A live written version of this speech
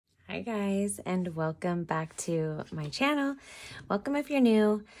Hi guys, and welcome back to my channel. Welcome if you're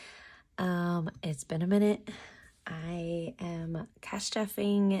new. It's been a minute. I am cash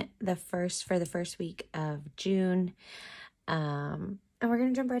stuffing for the first week of June. And we're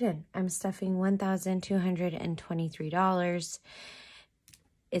gonna jump right in. I'm stuffing $1,223.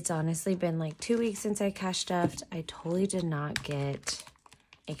 It's honestly been like 2 weeks since I cash stuffed. I totally did not get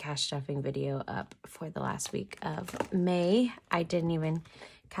a cash stuffing video up for the last week of May. I didn't even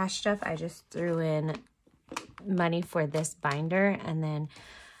cash stuff. I just threw in money for this binder and then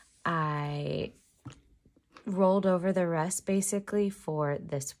I rolled over the rest basically for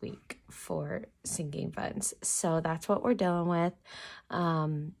this week for sinking funds. So that's what we're dealing with.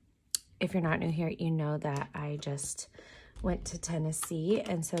 If you're not new here, you know that I just went to Tennessee,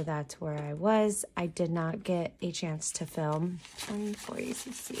 and so that's where I was. I did not get a chance to film 20, 40,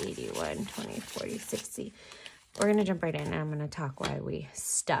 60, 81, 20, 40, 60. We're going to jump right in, and I'm going to talk why we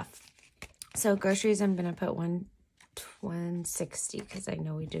stuff. So groceries, I'm going to put 160 because I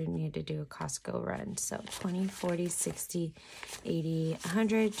know we do need to do a Costco run. So 20, 40, 60, 80,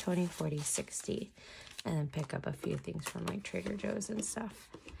 100, 20, 40, 60. And then pick up a few things from like Trader Joe's and stuff.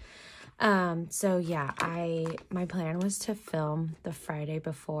 So yeah, my plan was to film the Friday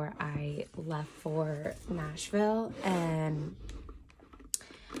before I left for Nashville, and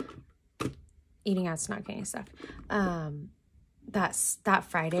eating out's not getting stuff. That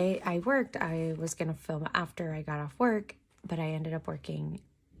Friday I worked. I was gonna film after I got off work, but I ended up working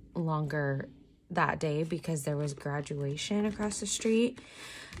longer that day because there was graduation across the street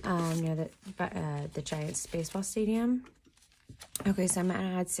near the Giants baseball stadium. Okay, so I'm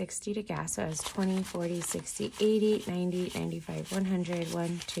gonna add 60 to gas. So I was 20, 40, 60, 80, 90, 95, 100,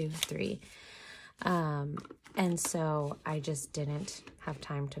 1, 2, 3. And so I just didn't have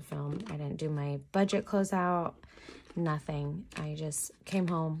time to film. I didn't do my budget closeout, nothing. I just came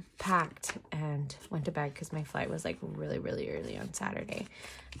home, packed, and went to bed because my flight was like really, really early on Saturday.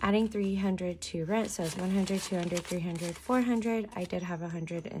 Adding 300 to rent, so it's 100, 200, 300, 400. I did have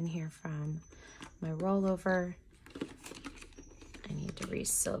 100 in here from my rollover. I need to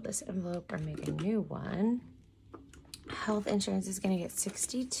reseal this envelope or make a new one. Health insurance is going to get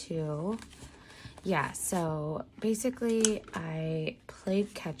 62. Yeah, so basically I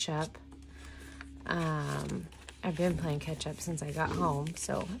played catch up. I've been playing catch up since I got home.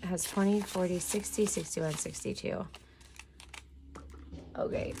 So it has 20, 40, 60, 61, 62.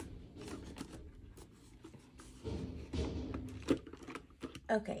 Okay.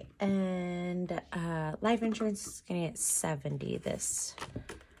 Okay, and life insurance is gonna get 70 this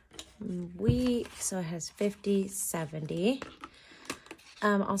week, so it has 50, 70.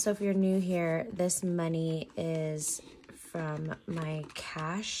 Also, if you're new here, this money is from my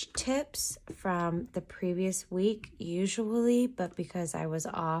cash tips from the previous week, usually, but because I was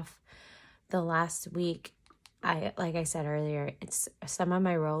off the last week, like I said earlier, it's some of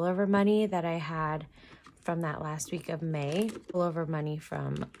my rollover money that I had from that last week of May, rollover money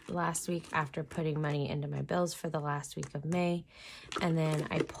from last week after putting money into my bills for the last week of May. And then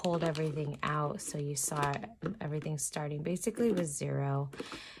I pulled everything out. So you saw everything starting basically with 0.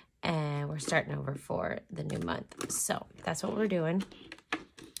 And we're starting over for the new month. So that's what we're doing.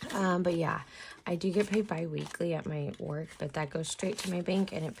 But yeah, I do get paid bi-weekly at my work, but that goes straight to my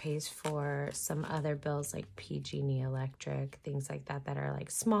bank and it pays for some other bills like PG&E Electric, things like that that are like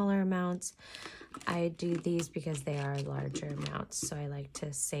smaller amounts. I do these because they are larger amounts, so I like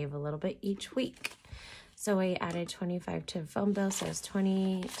to save a little bit each week. So I added 25 to phone bill, so it's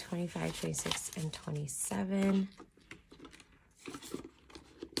 20, 25, 26, and 27.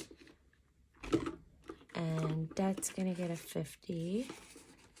 And debt's gonna get a 50.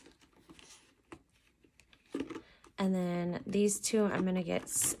 And then these two, I'm gonna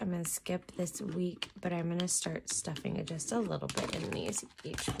skip this week, but I'm gonna start stuffing it just a little bit in these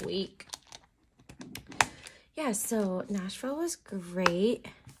each week. Yeah, so Nashville was great.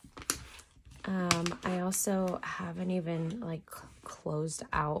 I also haven't even like closed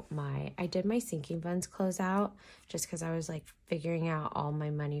out I did my sinking funds close out just because I was like figuring out all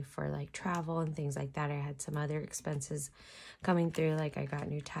my money for like travel and things like that. I had some other expenses coming through, like I got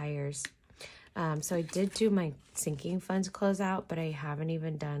new tires. So I did do my sinking funds closeout, but I haven't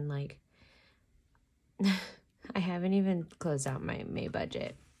even done like, I haven't even closed out my May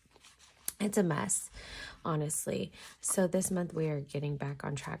budget. It's a mess, honestly. So this month we are getting back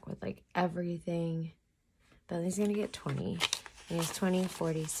on track with like everything. Billy's gonna get 20. He has 20,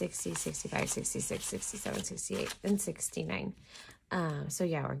 40, 60, 65, 66, 67, 68, and 69. So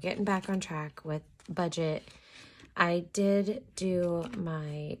yeah, we're getting back on track with budget. I did do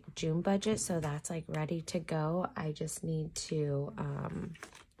my June budget, so that's like ready to go. I just need to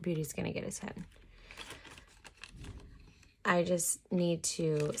beauty's gonna get a 10. I just need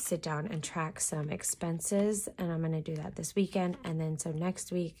to sit down and track some expenses, and I'm going to do that this weekend. And then so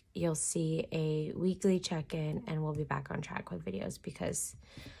next week you'll see a weekly check-in, and we'll be back on track with videos, because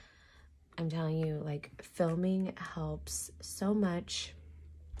I'm telling you, like, filming helps so much.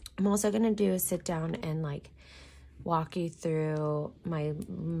 I'm also going to do a sit down and like walk you through my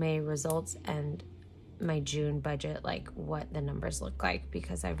May results and my June budget, like what the numbers look like,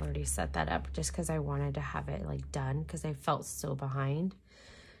 because I've already set that up just because I wanted to have it like done, because I felt so behind.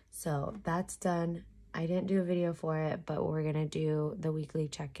 So that's done. I didn't do a video for it, but we're gonna do the weekly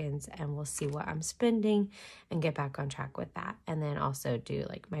check-ins, and we'll see what I'm spending and get back on track with that. And then also do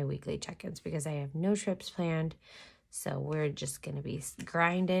like my weekly check-ins, because I have no trips planned, so we're just gonna be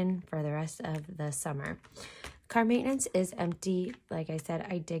grinding for the rest of the summer. Car maintenance is empty. Like I said,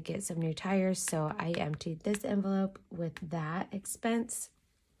 I did get some new tires, so I emptied this envelope with that expense.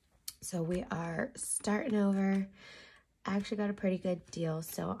 So we are starting over. I actually got a pretty good deal,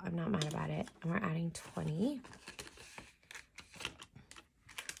 so I'm not mad about it. And we're adding 20.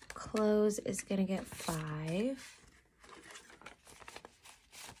 Clothes is gonna get 5.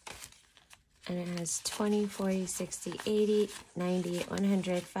 And it has 20, 40, 60, 80, 90,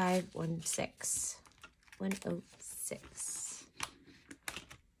 100, 5, 16. 106.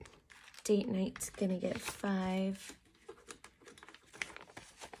 Date night's gonna get 5.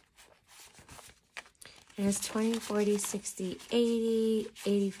 It has 20, 40, 60, 80,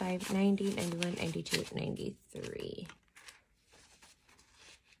 85, 90, 91, 92, 93.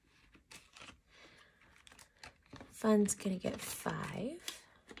 Fun's gonna get 5.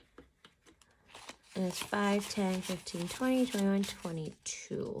 And it's 5, 10, 15, 20, 21,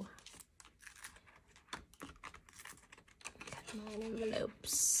 22.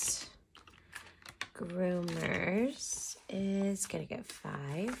 Envelopes. Groomers is gonna get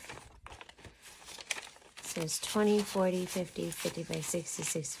 5. So it's 20, 40, 50, 55, 60,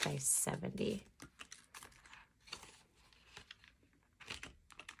 65, 70.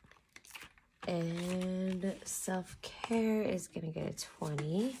 And self-care is gonna get a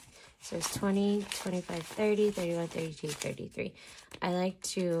 20. So it's 20, 25, 30, 31, 32, 33. I like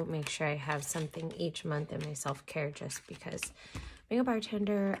to make sure I have something each month in my self-care, just because being a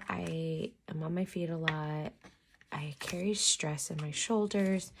bartender, I am on my feet a lot. I carry stress in my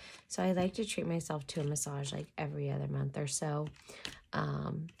shoulders. So I like to treat myself to a massage like every other month or so.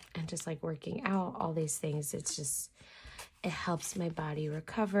 And just like working out, all these things, it's just, it helps my body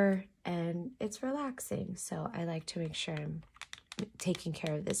recover and it's relaxing. So I like to make sure I'm taking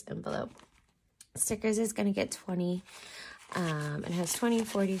care of this envelope. Stickers is going to get 20. It has 20,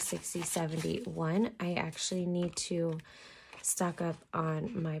 40, 60, 71. I actually need to stock up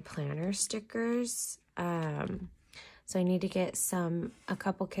on my planner stickers. So I need to get a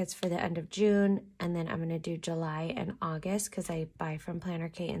couple kits for the end of June, and then I'm going to do July and August, because I buy from Planner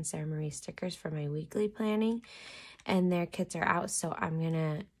Kate and Sarah Marie stickers for my weekly planning, and their kits are out. So I'm going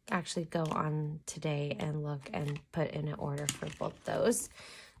to actually go on today and look and put in an order for both those.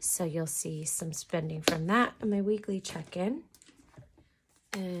 So you'll see some spending from that in my weekly check-in.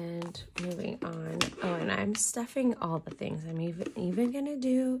 And moving on. Oh, and I'm stuffing all the things. I'm even going to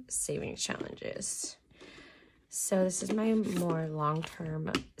do savings challenges. So this is my more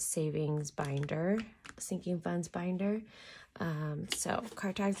long-term savings binder, sinking funds binder. So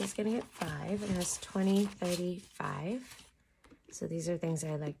card tags is going to get 5. It has 20, 30, 5. So these are things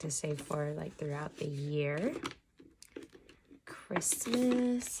I like to save for like throughout the year.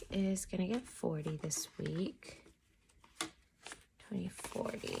 Christmas is going to get 40 this week. 20,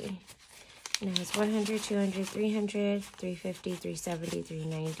 40. And it has 100, 200, 300, 350, 370,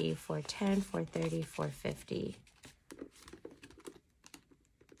 390, 410, 430, 450.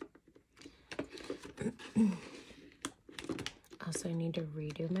 Also, I need to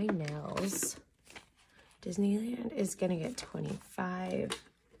redo my nails. Disneyland is going to get 25.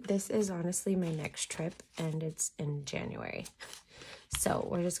 This is honestly my next trip, and it's in January. So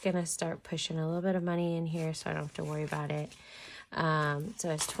we're just going to start pushing a little bit of money in here so I don't have to worry about it. So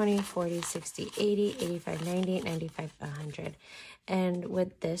it's 20, 40, 60, 80, 85, 90, 95, 100. And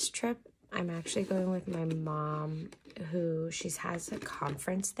with this trip, I'm actually going with my mom, who has a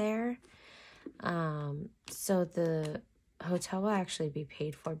conference there. So the hotel will actually be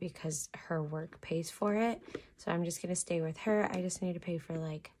paid for because her work pays for it. So I'm just going to stay with her. I just need to pay for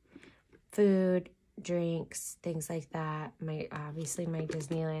like food, drinks, things like that. Obviously my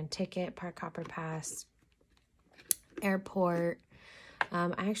Disneyland ticket, park hopper pass, airport.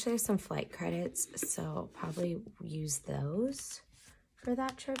 I actually have some flight credits, so I'll probably use those for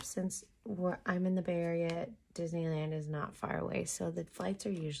that trip since I'm in the Bay Area. Disneyland is not far away, so the flights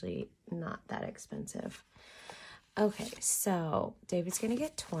are usually not that expensive. Okay, so David's gonna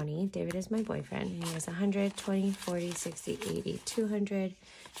get 20. David is my boyfriend. He has 100, 20, 40, 60, 80, 200,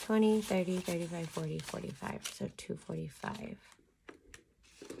 20, 30, 35, 40, 45. So 245.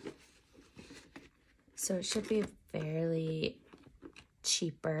 So it should be a fairly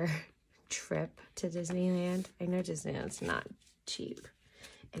cheaper trip to Disneyland. I know Disneyland's not cheap.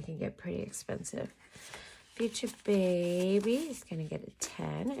 It can get pretty expensive. Future baby is going to get a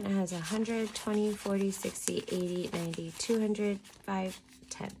 10. And it has 100, 20, 40, 60, 80, 90, 200, 5,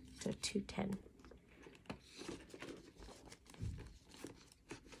 10. So 210.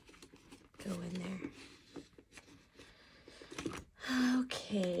 Go in there.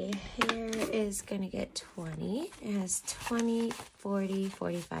 Okay, here is going to get 20. It has 20, 40,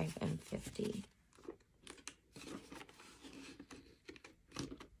 45, and 50.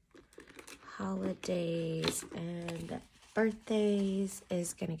 Holidays and birthdays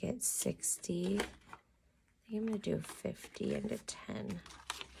is going to get 60. I think I'm going to do 50 and a 10.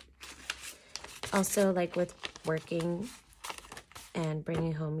 Also, like with working and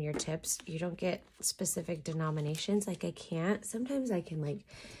bringing home your tips, you don't get specific denominations. Like I can't. Sometimes I can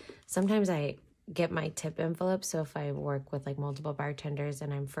sometimes I get my tip envelope. So if I work with like multiple bartenders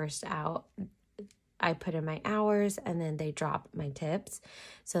and I'm first out, I put in my hours and then they drop my tips.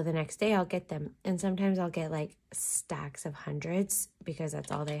 So the next day I'll get them. And sometimes I'll get like stacks of hundreds because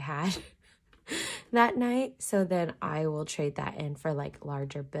that's all they had that night. So then I will trade that in for like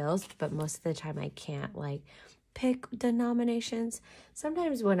larger bills. But most of the time I can't like pick denominations.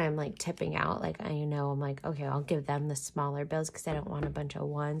 Sometimes when I'm like tipping out, like I'm like, okay, I'll give them the smaller bills because I don't want a bunch of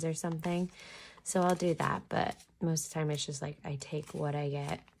ones or something. So I'll do that. But most of the time it's just like I take what I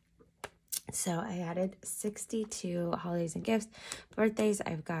get. So I added 62 holidays and gifts. Birthdays,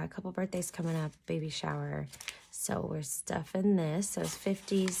 I've got a couple birthdays coming up, baby shower. So we're stuffing this. So it's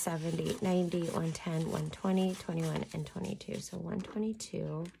 50, 70, 90, 110, 120, 21, and 22. So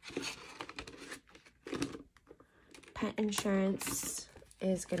 122. Pet insurance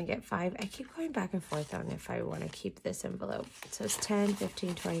is going to get 5. I keep going back and forth on if I want to keep this envelope. So it's 10,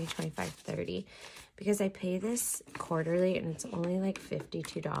 15, 20, 25, 30. Because I pay this quarterly and it's only like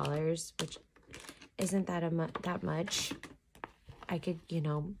 $52, which isn't that much. I could,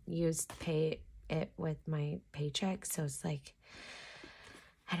 pay it with my paycheck. So it's like,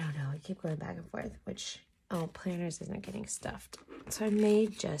 I don't know. I keep going back and forth, which, planners isn't getting stuffed. So I may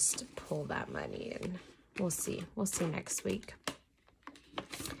just pull that money in. We'll see. We'll see next week.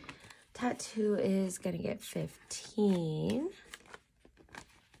 Tattoo is going to get 15.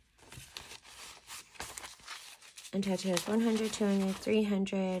 And tattoo is 100, 200,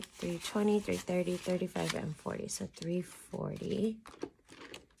 300, 320, 330, 35, and 40. So 340.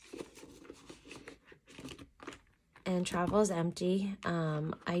 And travel is empty.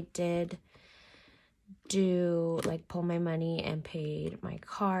 I did pull my money and paid my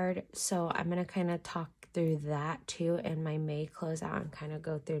card. So I'm going to kind of talk through that too in my May closeout and kind of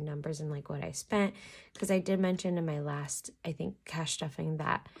go through numbers and like what I spent. Because I did mention in my last, I think, cash stuffing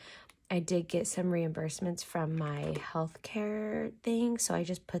that I did get some reimbursements from my healthcare thing. So I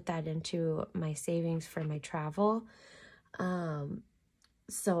just put that into my savings for my travel.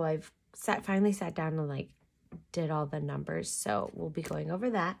 So I've finally sat down and like did all the numbers. So we'll be going over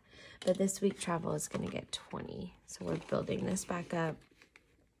that. But this week travel is going to get 20. So we're building this back up.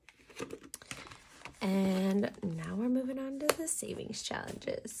 And now we're moving on to the savings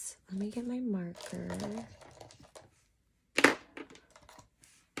challenges. Let me get my marker.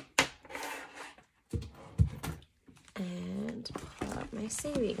 And pull out my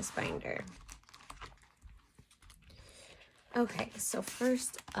savings binder. Okay, so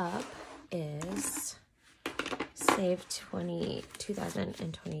first up is save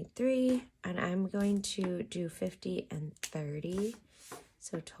 2023, and I'm going to do 50 and 30,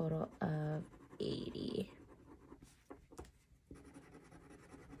 so total of 80.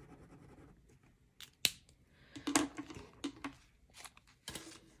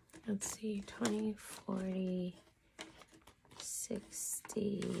 Let's see, 20, 40,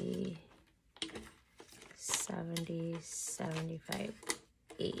 60, 70, 75,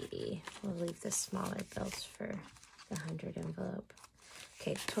 80. We'll leave the smaller bills for the 100 envelope.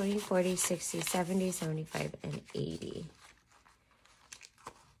 Okay, 20, 40, 60, 70, 75, and 80.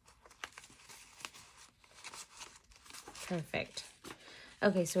 Perfect.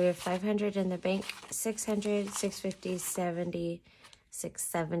 Okay, so we have 500 in the bank, 600, 650, 70,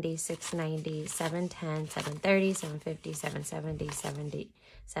 670, 690, 710, 730, 750, 770, 70,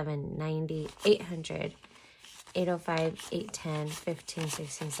 790, 800, 805, 810, 15,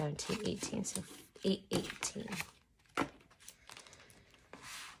 16, 17, 18. So 818.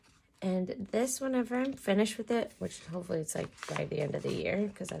 And this, whenever I'm finished with it, which hopefully it's like by the end of the year,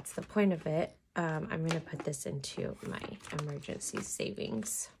 because that's the point of it, I'm going to put this into my emergency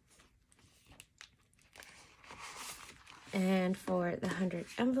savings. And for the 100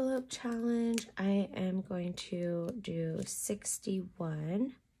 envelope challenge, I am going to do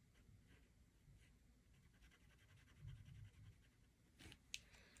 61.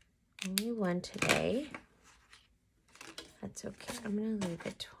 Only one today. That's okay. I'm going to leave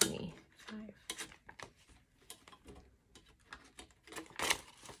it 25.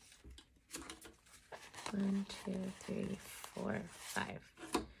 One, two, three, four, 5.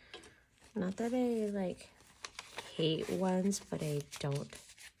 Not that I like hate ones, but I don't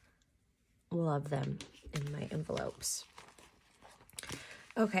love them in my envelopes.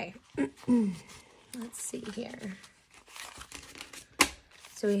 Okay. Let's see here.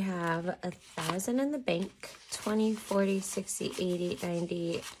 So we have 1,000 in the bank, 20, 40, 60, 80,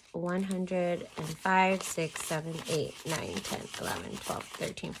 90, 100, and 5, 6, 7, 8, 9, 10, 11, 12,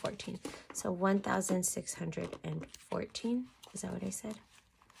 13, 14. So 1,614. Is that what I said?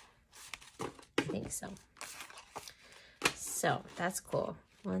 I think so. So that's cool.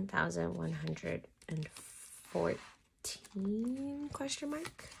 1,114 question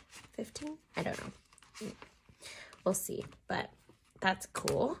mark? 15? I don't know. We'll see, but that's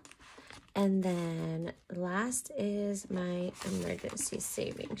cool. And then last is my emergency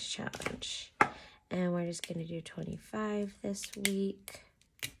savings challenge. And we're just going to do 25 this week.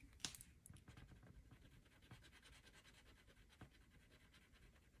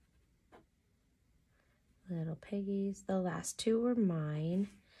 Little piggies. The last two were mine.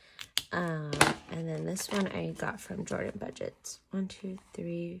 And then this one I got from Jordan Budgets. 1, 2,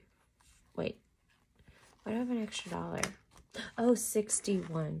 3. Wait. Why do I have an extra $1? Oh,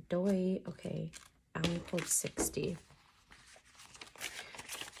 61. Doi. Okay. I only pulled 60.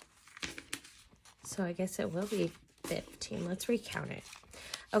 So I guess it will be 15. Let's recount it.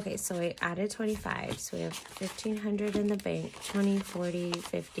 Okay, so I added 25. So we have 1,500 in the bank. 20, 40,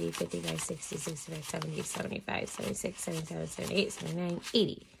 50, 55, 60, 65, 70, 75, 76, 77, 78, 79,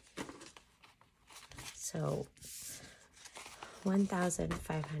 80. So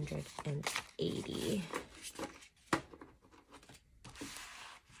 1,580.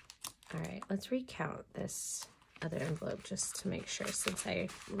 All right, let's recount this other envelope just to make sure, since I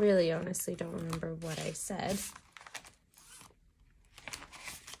really honestly don't remember what I said.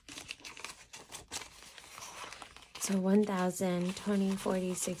 So 1,000, 20,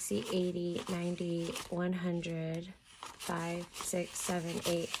 40, 60, 80, 90, 100, 5, 6, 7,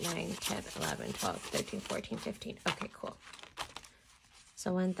 8, 9, 10, 11, 12, 13, 14, 15. Okay, cool.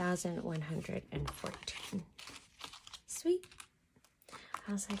 So 1,114. Sweet.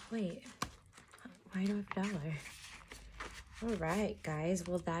 I was like, wait, why do I have $1? All right, guys.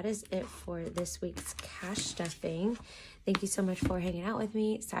 Well, that is it for this week's cash stuffing. Thank you so much for hanging out with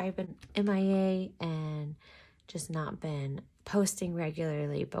me. Sorry I've been MIA and just not been posting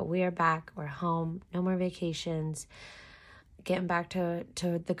regularly, but we are back. We're home. No more vacations. Getting back to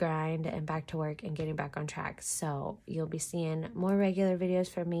the grind and back to work and getting back on track. So you'll be seeing more regular videos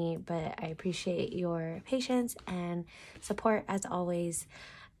from me, but I appreciate your patience and support as always.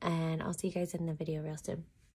 And I'll see you guys in the video real soon.